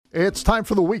It's time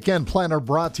for the Weekend Planner,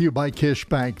 brought to you by Kish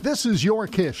Bank. This is your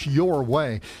Kish, your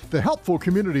way. The helpful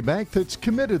community bank that's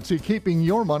committed to keeping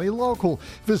your money local.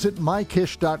 Visit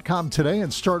mykish.com today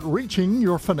and start reaching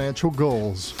your financial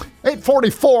goals.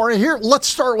 8:44 here. Let's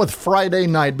start with Friday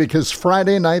night, because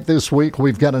Friday night this week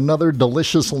we've got another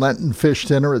delicious Lenten fish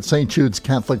dinner at St. Jude's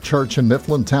Catholic Church in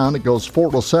Mifflintown. It goes 4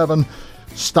 to 7.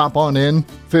 Stop on in.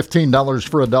 $15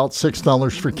 for adults,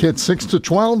 $6 for kids 6 to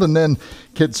 12, and then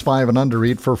kids 5 and under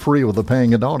eat for free with a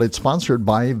paying adult. It's sponsored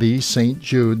by the St.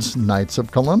 Jude's Knights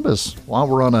of Columbus. While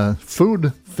we're on a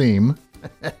food theme,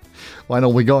 why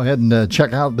don't we go ahead and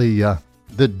check out the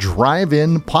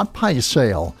drive-in pot pie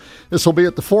sale. This will be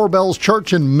at the Four Bells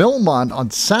Church in Millmont on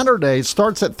Saturday.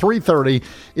 Starts at 3:30.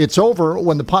 It's over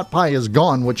when the pot pie is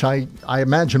gone, which I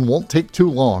imagine won't take too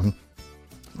long.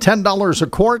 $10 a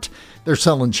quart. They're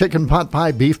selling chicken pot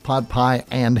pie, beef pot pie,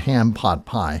 and ham pot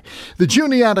pie. The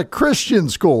Juniata Christian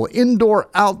School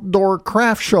Indoor-Outdoor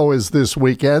Craft Show is this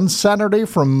weekend, Saturday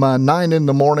from 9 in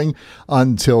the morning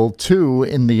until 2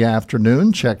 in the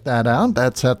afternoon. Check that out.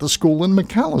 That's at the school in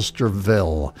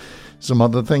McAllisterville. Some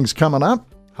other things coming up.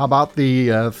 How about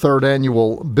the third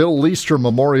annual Bill Leister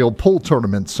Memorial Pool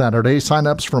Tournament Saturday?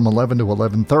 Sign-ups from 11 to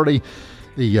 11:30.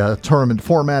 The tournament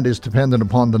format is dependent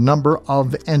upon the number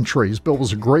of entries. Bill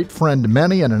was a great friend to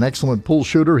many and an excellent pool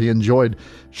shooter. He enjoyed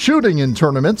shooting in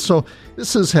tournaments, so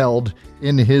this is held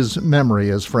in his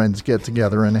memory as friends get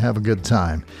together and have a good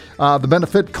time. The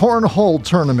benefit cornhole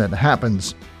tournament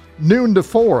happens noon to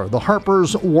 4. The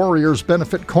Harper's Warriors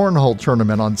Benefit Cornhole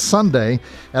Tournament on Sunday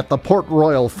at the Port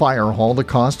Royal Fire Hall. The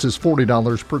cost is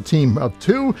 $40 per team of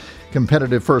 2.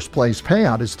 Competitive first place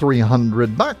payout is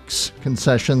 $300.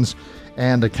 Concessions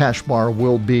and a cash bar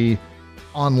will be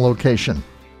on location.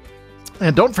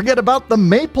 And don't forget about the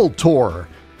Maple Tour.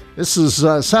 This is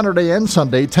Saturday and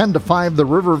Sunday, 10 to 5. The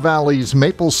River Valley's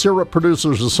Maple Syrup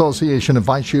Producers Association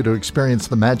invites you to experience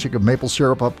the magic of maple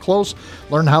syrup up close.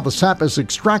 Learn how the sap is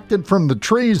extracted from the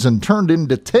trees and turned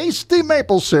into tasty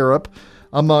maple syrup,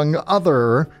 among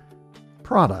other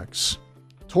products.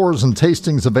 Tours and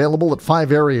tastings available at 5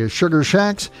 area sugar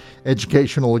shacks.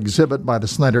 Educational exhibit by the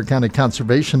Snyder County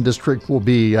Conservation District will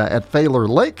be at Thaler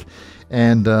Lake,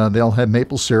 and they'll have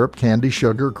maple syrup, candy,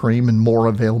 sugar, cream, and more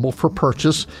available for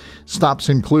purchase. Stops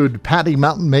include Patty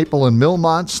Mountain Maple in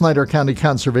Millmont, Snyder County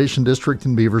Conservation District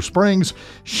in Beaver Springs,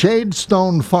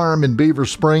 Shadestone Farm in Beaver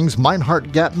Springs,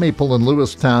 Meinhardt Gap Maple in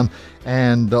Lewistown,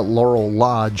 and Laurel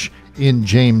Lodge in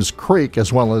James Creek,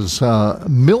 as well as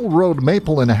Mill Road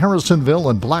Maple in Harrisonville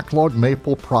and Blacklog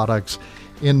Maple Products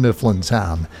in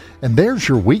Mifflintown. And there's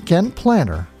your Weekend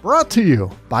Planner, brought to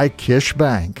you by Kish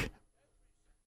Bank.